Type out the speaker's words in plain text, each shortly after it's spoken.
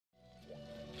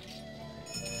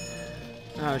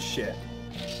Oh shit.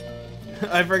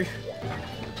 I forgot.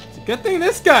 It's a good thing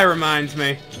this guy reminds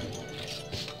me.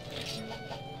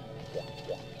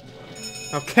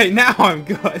 Okay, now I'm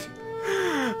good.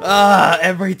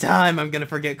 Every time I'm gonna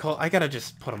forget I gotta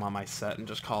just put him on my set and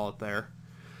just call it there.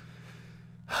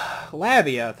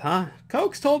 Lavieth, huh?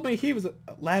 Cokes told me he was a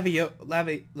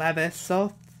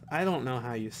Lavisoth. I don't know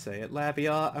how you say it.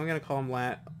 Lavia. I'm gonna call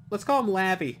him Let's call him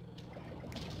Lavi.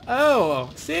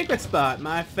 Oh, secret spot,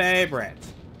 my favorite.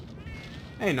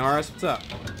 Hey Norris, what's up?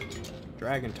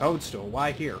 Dragon Toadstool,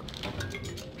 why here?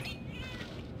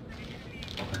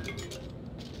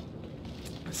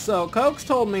 So, Cokes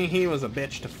told me he was a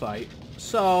bitch to fight.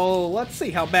 So, let's see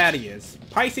how bad he is.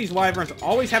 Pisces Wyverns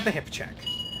always have the hip check.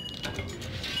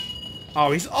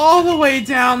 Oh, he's all the way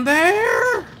down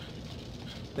there!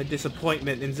 The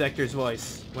disappointment in Zekter's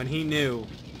voice when he knew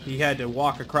he had to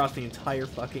walk across the entire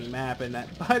fucking map and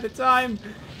that by the time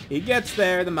he gets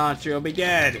there, the monster will be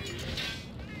dead.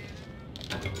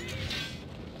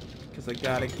 Because I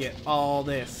gotta get all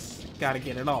this. Gotta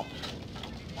get it all.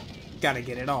 Gotta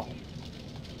get it all.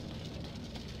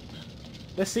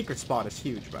 This secret spot is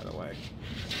huge, by the way.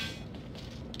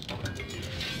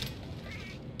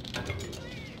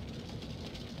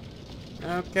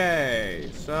 Okay,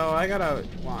 so I gotta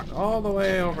walk all the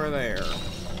way over there.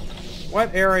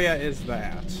 What area is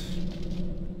that?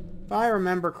 If I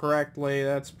remember correctly,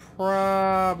 that's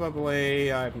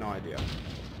probably... I have no idea.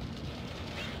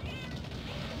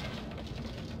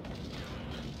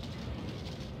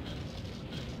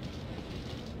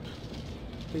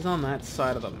 He's on that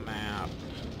side of the map.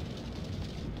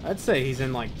 I'd say he's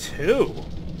in like 2.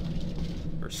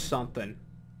 Or something.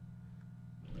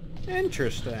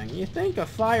 Interesting. You think a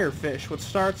firefish would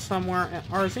start somewhere...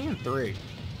 Or is he in 3?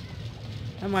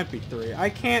 That might be 3. I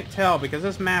can't tell because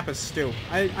this map is stupid.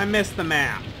 I missed the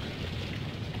map.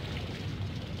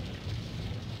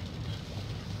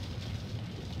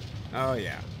 Oh,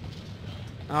 yeah.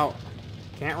 Oh.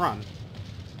 Can't run.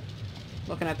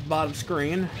 Looking at the bottom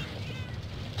screen.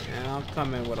 And I'll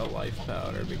come in with a life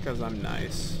powder because I'm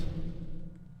nice.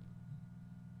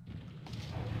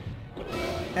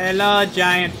 Hello,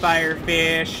 giant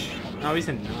firefish. Oh, he's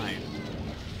in 9.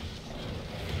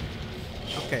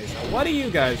 Okay, so what do you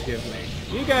guys give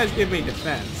me? You guys give me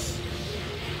defense.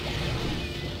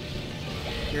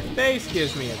 Your face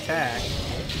gives me attack.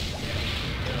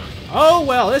 Oh,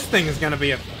 well, this thing is gonna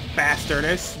be a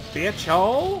bastardess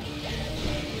bitch-hole.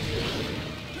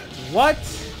 What?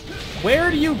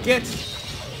 Where do you get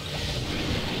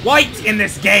white in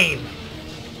this game?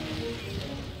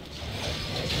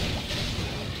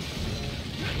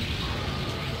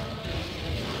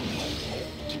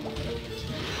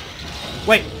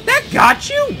 Wait, that got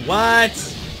you?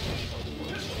 What?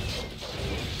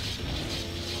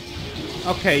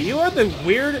 Okay, you are the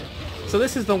weird... So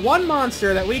this is the one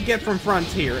monster that we get from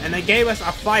Frontier, and they gave us a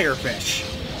firefish.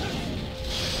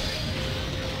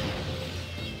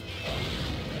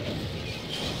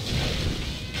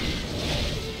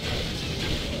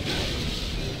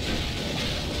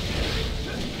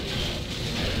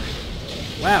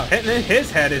 Wow, hitting his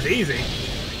head is easy.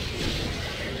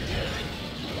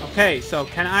 Okay, so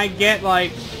can I get,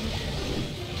 like...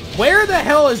 Where the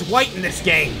hell is white in this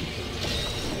game?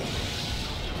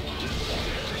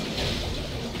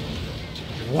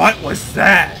 What was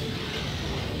that?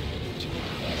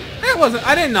 That wasn't...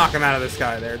 I didn't knock him out of the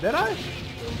sky there, did I?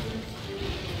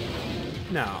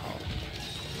 No.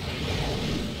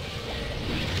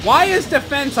 Why is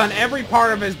defense on every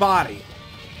part of his body?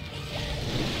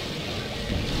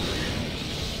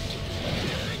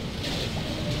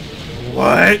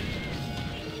 What?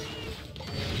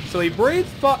 So he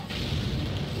breathes What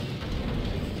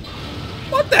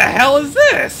the hell is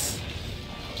this?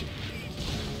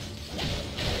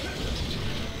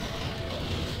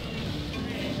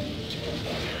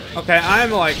 Okay,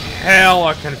 I'm like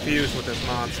hella confused with this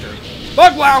monster.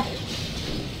 Bug wow!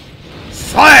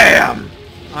 Slam!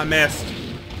 I missed.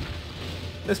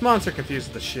 This monster confuses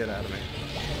the shit out of me.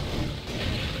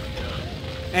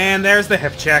 And there's the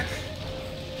hip check.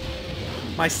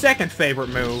 My second favorite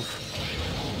move.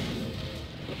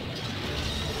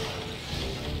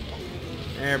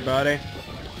 There, buddy.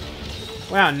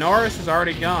 Wow, Norris is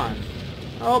already gone.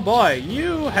 Oh boy,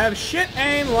 you have shit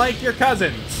aim like your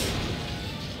cousins.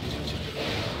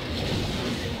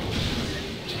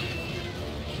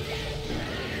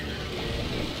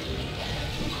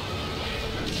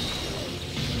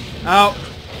 Oh,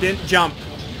 didn't jump.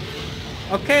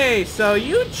 Okay, so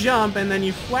you jump and then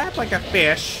you flap like a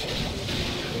fish.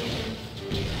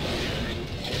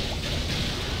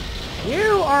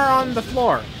 You are on the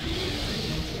floor.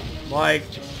 Like,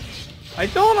 I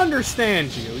don't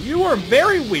understand you. You are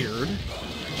very weird.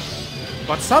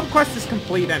 But subquest is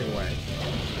complete anyway.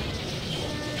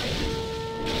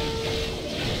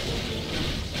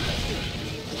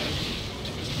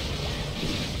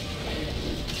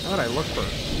 How would I look for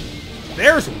it?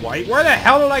 There's white. Where the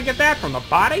hell did I get that from? The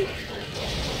body?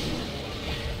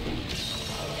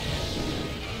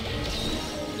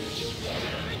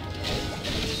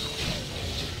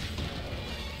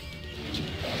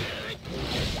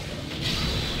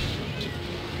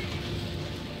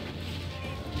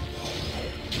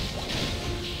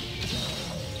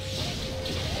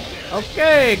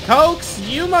 Okay, Cokes,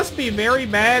 you must be very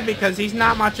bad because he's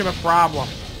not much of a problem.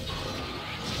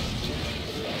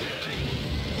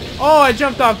 Oh, I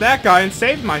jumped off that guy and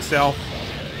saved myself.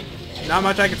 Not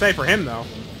much I can say for him, though.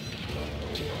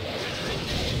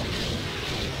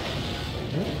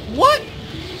 What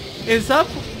is up,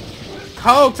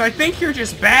 Cokes? I think you're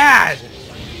just bad.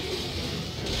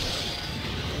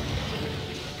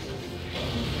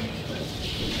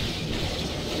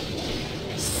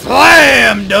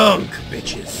 Slam dunk,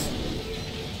 bitches.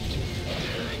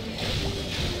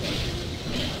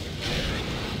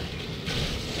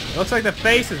 Looks like the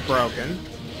face is broken.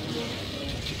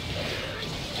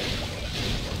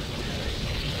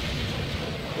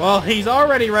 Well, he's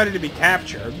already ready to be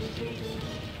captured.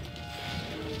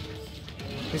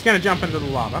 He's gonna jump into the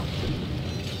lava.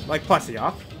 Like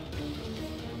Plessioff.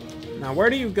 Now, where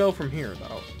do you go from here,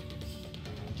 though?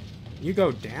 You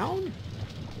go down?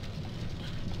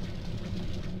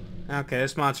 Okay,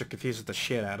 this monster confuses the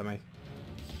shit out of me.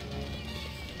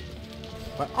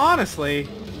 But honestly,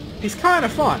 he's kind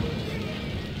of fun.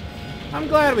 I'm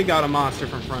glad we got a monster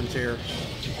from Frontier.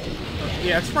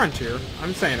 Yeah, it's Frontier.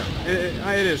 I'm saying it.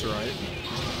 It is right.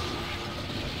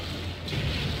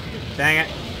 Dang it.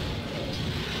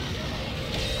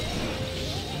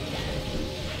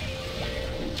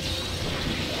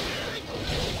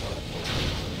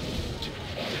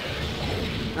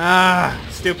 Ah,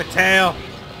 stupid tail.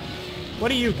 What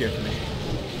do you give me?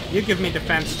 You give me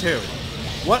defense too.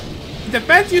 What?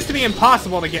 Defense used to be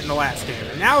impossible to get in the last game,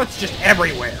 and now it's just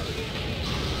everywhere.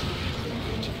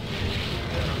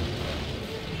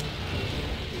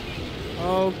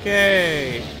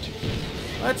 Okay.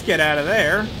 Let's get out of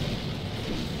there.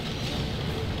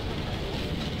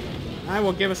 I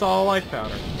will give us all a life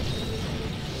powder.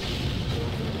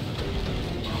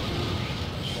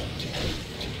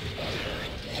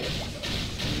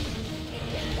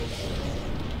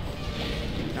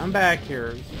 Come back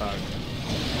here, bug.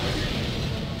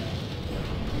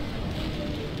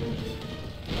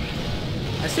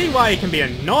 I see why he can be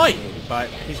annoying, but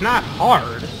he's not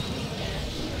hard.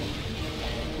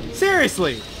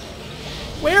 Seriously!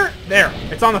 Where? There!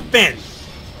 It's on the fin!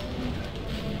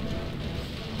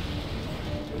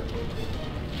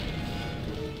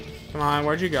 Come on,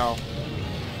 where'd you go?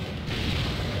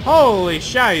 Holy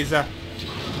shiza!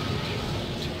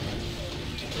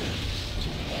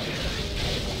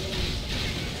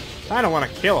 I don't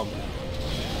want to kill him.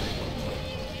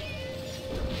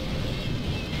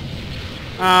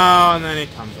 Oh, and then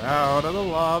he comes out of the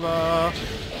lava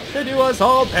to do us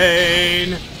all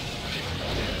pain.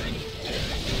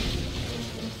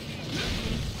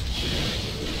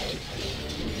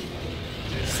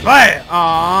 Slay!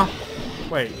 Aww.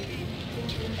 Wait.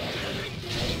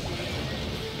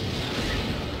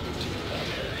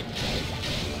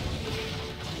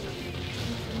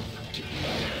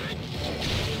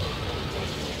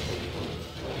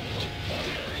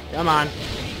 Come on.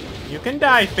 You can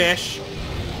die, fish.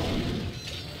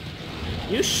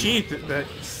 You sheath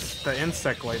the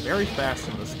insect light very fast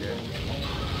in this game.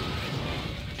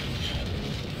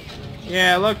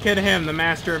 Yeah, look at him, the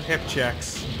master of hip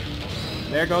checks.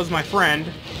 There goes my friend.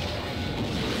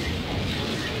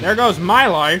 There goes my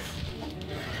life.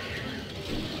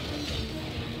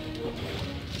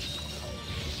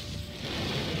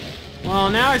 Well,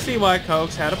 now I see why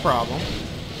Cokes had a problem.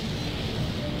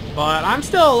 But I'm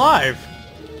still alive.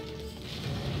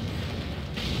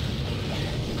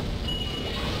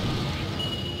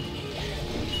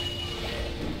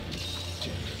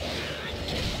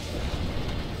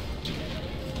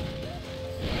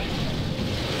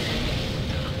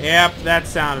 Yep, that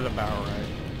sounded about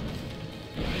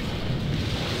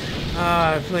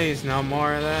right. Please, no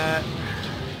more of that.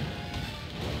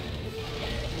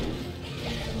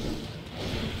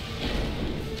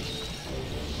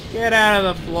 Get out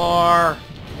of the floor.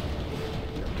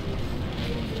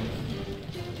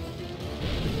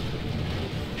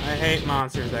 I hate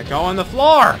monsters that go on the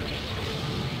floor.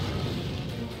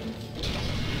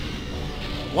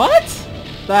 What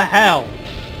the hell?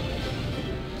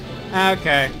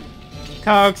 Okay.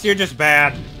 Cokes, you're just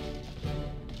bad.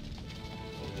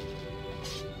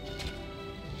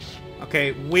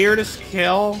 Okay, weirdest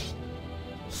kill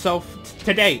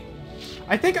to date.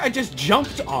 I think I just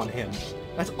jumped on him.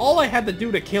 That's all I had to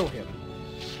do to kill him.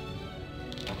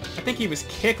 I think he was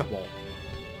kickable.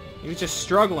 He was just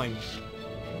struggling.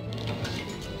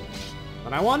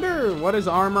 And I wonder what his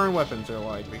armor and weapons are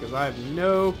like, because I have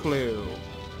no clue.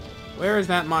 Where is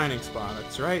that mining spot?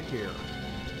 It's right here.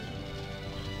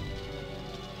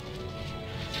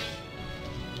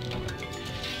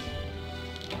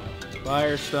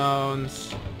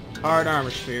 Firestones. Hard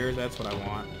armor spheres, that's what I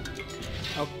want.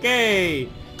 Okay,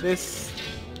 this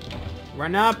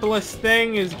Rhinopolis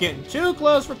thing is getting too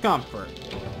close for comfort.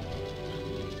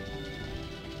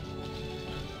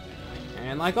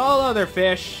 And like all other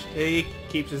fish, he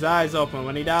keeps his eyes open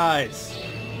when he dies.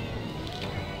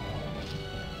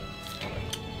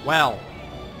 Well,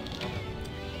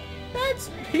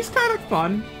 he's kind of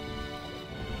fun.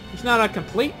 He's not a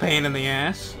complete pain in the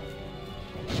ass.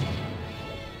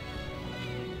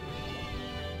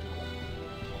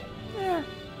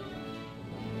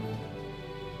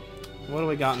 What do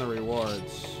we got in the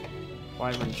rewards?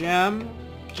 Wyvern Gem,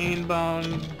 Cane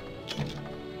Bone,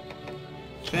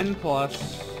 Fin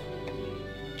Plus,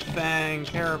 Fang,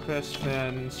 Carapace,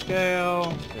 Fin,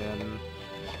 Scale, Fin,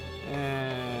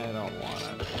 and I don't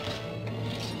want it.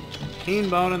 Keen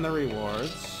Bone in the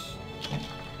rewards.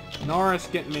 Norris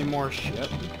getting me more shit.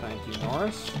 Thank you,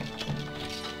 Norris.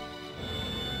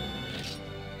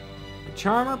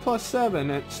 Charmer plus 7,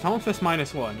 it's Stonefist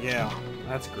 -1. Yeah,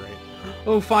 that's great.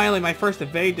 Oh, finally, my first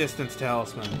evade distance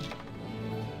talisman.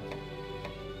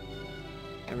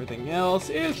 Everything else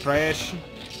is trash.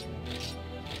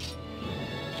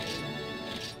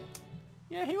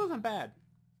 Yeah, he wasn't bad.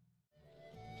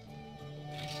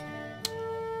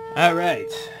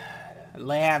 Alright.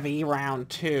 Lavi round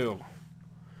 2.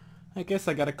 I guess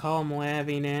I gotta call him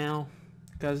Lavi now.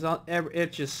 Because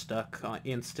it just stuck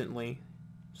instantly.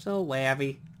 So,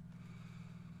 Lavi.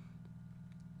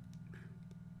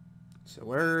 So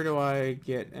where do I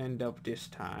end up this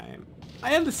time?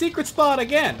 I am the secret spot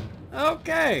again!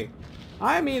 Okay!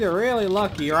 I'm either really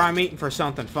lucky or I'm eating for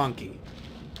something funky.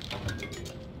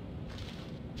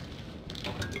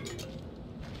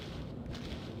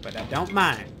 But I don't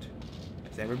mind,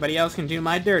 because everybody else can do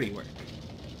my dirty work.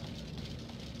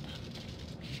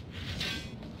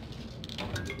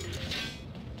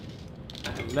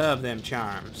 I love them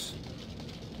charms.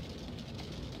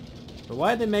 But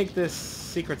why'd they make this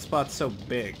secret spot so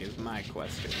big is my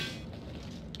question.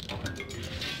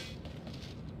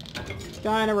 It's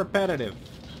kinda repetitive.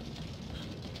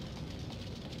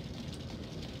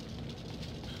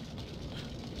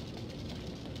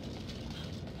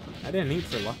 I didn't eat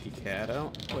for Lucky Cat.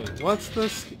 Wait, what's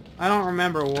this? I don't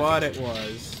remember what it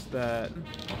was that...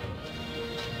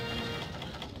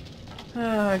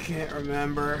 I can't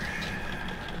remember.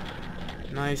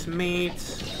 Nice meat.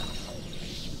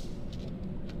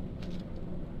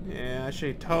 Yeah, I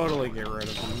should totally get rid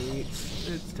of the meats.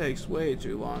 It takes way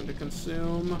too long to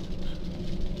consume.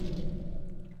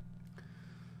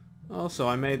 Also,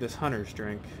 I made this hunter's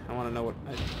drink. I want to know what...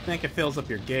 I think it fills up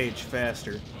your gauge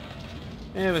faster.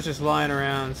 It was just lying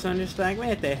around, so I'm just like,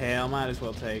 what the hell, might as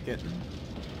well take it.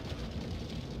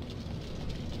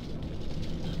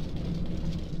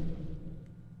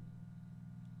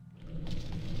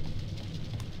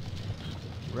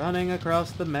 Running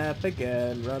across the map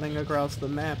again, running across the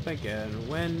map again.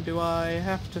 When do I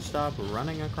have to stop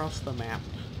running across the map?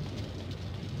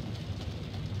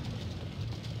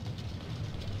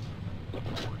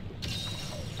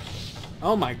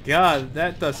 Oh my god,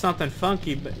 that does something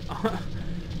funky but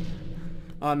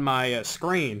on my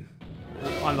screen.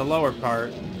 On the lower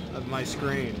part of my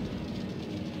screen.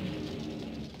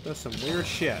 Does some weird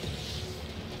shit.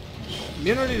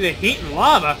 Immunity to heat and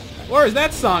lava? Where has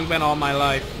that song been all my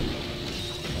life?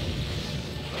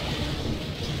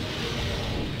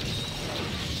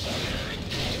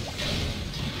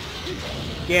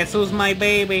 Guess who's my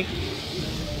baby?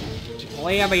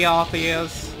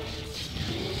 Laviothius.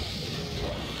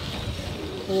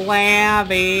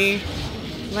 Lavi,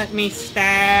 let me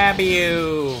stab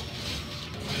you.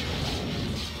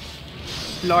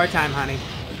 Floor time, honey.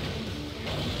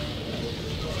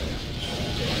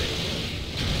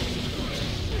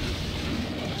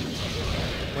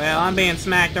 Well, I'm being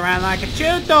smacked around like a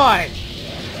chew toy!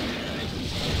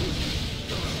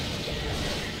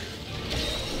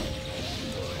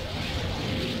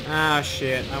 Oh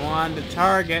shit, I wanted to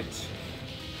target.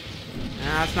 No,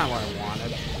 that's not what I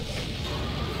wanted.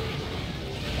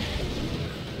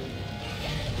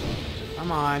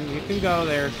 Come on, you can go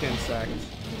there, insect.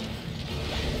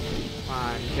 Come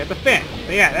on. Get the fin.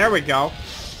 Yeah, there we go.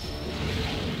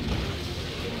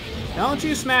 Don't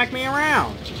you smack me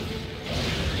around.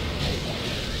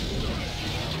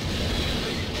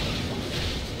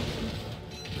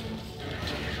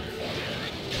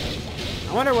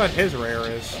 I wonder what his rare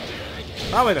is.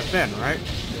 Probably the fin, right?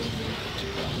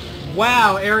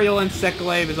 Wow, aerial insect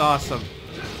glaive is awesome.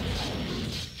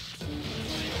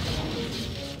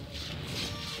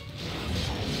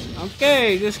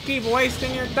 Okay, just keep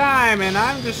wasting your time, and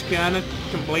I'm just gonna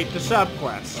complete the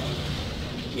subquest.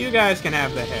 You guys can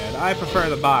have the head. I prefer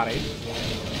the body.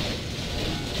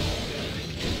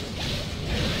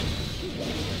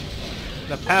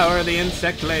 The power of the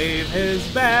insect glaive is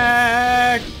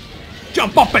back!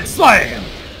 Jump up and slam!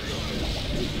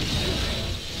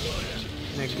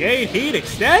 Negate heat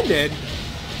extended?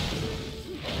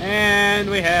 And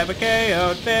we have a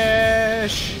KO'd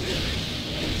fish!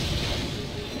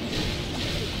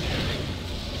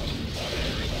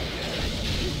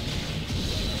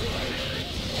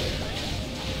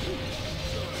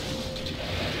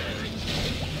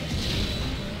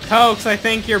 Cokes, I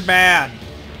think you're bad.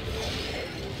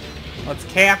 Let's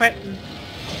cap it.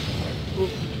 Ooh,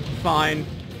 fine.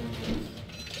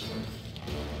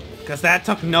 Because that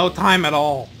took no time at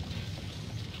all.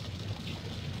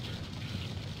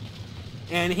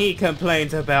 And he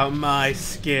complains about my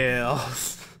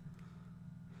skills.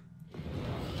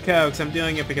 Cokes, I'm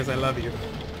doing it because I love you.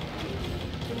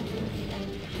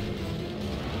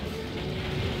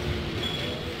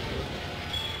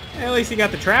 At least you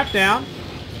got the trap down.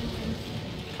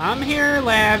 Come here,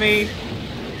 Lavi.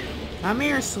 Come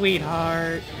here,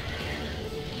 sweetheart.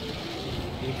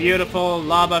 You beautiful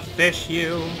lava fish,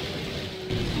 you.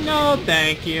 No,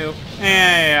 thank you.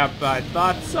 Yep, I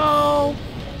thought so.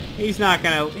 He's not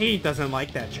gonna... He doesn't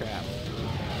like that trap.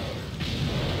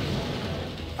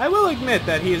 I will admit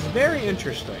that he is very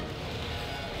interesting.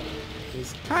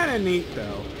 He's kinda neat,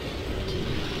 though.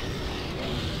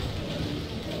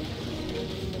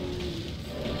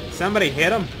 Somebody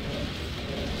hit him.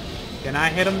 Can I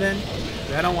hit him then?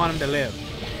 Because I don't want him to live.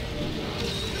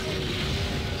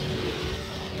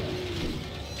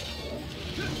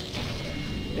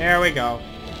 There we go.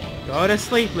 Go to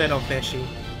sleep, little fishy.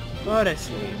 Go to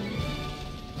sleep.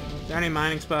 Is there any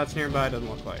mining spots nearby? Doesn't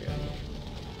look like it.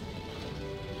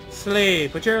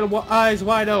 Sleep. Put your eyes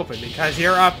wide open because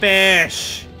you're a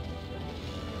fish.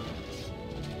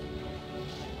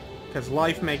 Because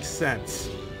life makes sense.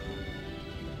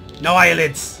 No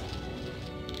eyelids.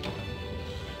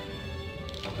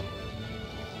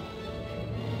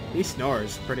 He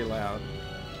snores pretty loud.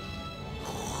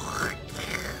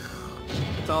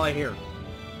 That's all I hear.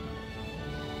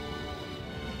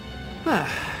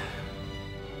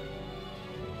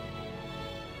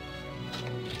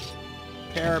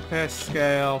 Carapace,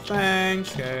 scale, fang,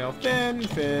 scale, fin,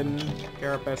 fin,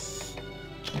 carapace.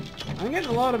 I'm getting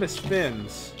a lot of his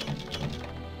fins.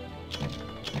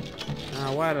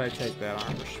 Why did I take that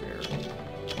armor sphere?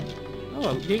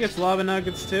 Oh, he gets lava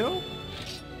nuggets too?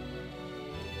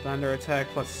 Thunder attack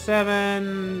plus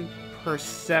 7,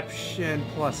 perception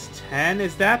plus 10.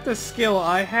 Is that the skill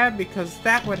I have? Because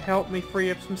that would help me free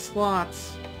up some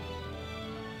slots.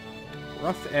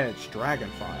 Rough edge, dragon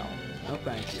file. No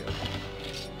thank you.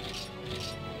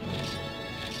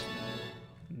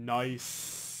 Nice.